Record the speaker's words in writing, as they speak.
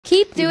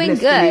Keep doing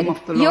good.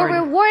 Your Lord.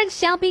 reward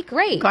shall be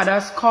great. God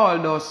has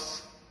called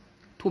us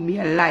to be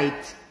a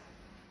light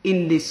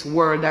in this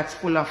world that's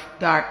full of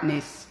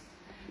darkness.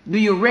 Do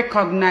you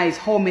recognize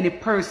how many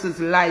persons'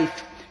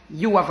 life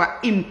you have an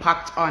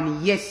impact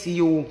on? Yes,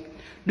 you.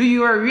 Do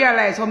you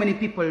realize how many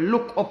people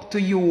look up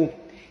to you?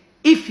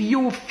 If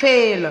you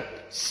fail,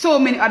 so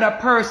many other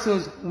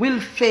persons will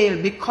fail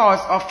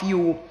because of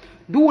you.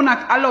 Do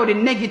not allow the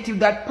negative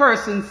that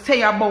person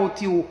say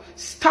about you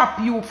stop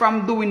you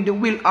from doing the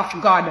will of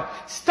God.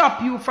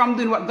 Stop you from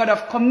doing what God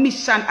have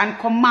commissioned and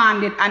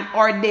commanded and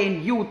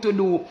ordained you to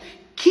do.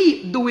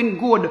 Keep doing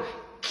good.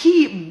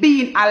 Keep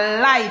being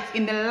a light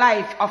in the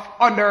life of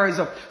others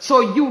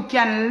so you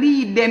can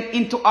lead them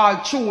into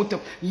all truth.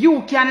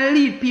 You can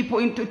lead people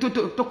into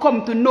to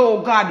come to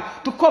know God,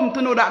 to come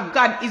to know that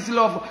God is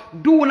love.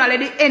 Do not let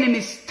the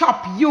enemy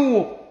stop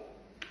you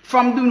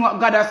from doing what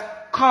God has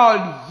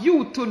called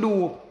you to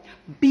do.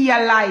 Be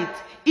a light.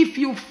 If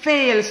you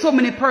fail, so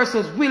many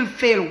persons will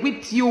fail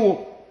with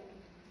you.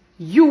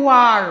 You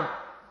are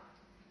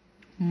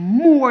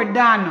more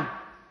than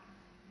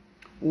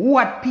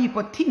what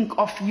people think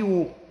of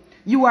you.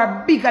 You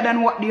are bigger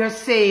than what they are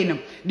saying.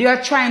 They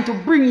are trying to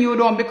bring you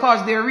down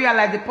because they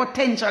realize the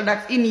potential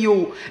that's in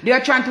you. They are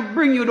trying to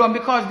bring you down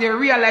because they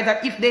realize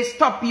that if they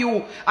stop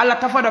you, a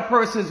lot of other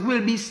persons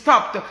will be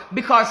stopped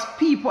because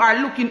people are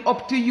looking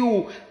up to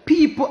you.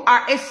 People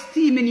are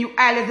esteeming you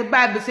highly. As the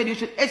Bible said, you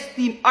should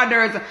esteem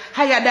others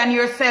higher than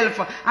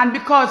yourself. And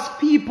because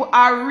people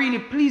are really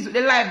pleased with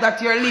the life that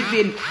you're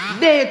living,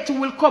 they too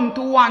will come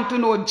to want to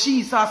know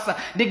Jesus,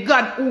 the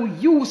God who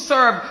you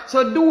serve.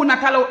 So do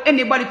not allow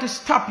anybody to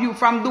stop you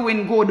from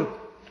doing good.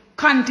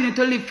 Continue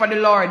to live for the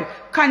Lord.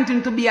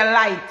 Continue to be a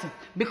light,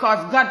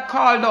 because God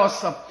called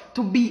us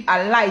to be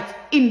a light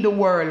in the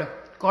world.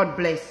 God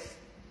bless.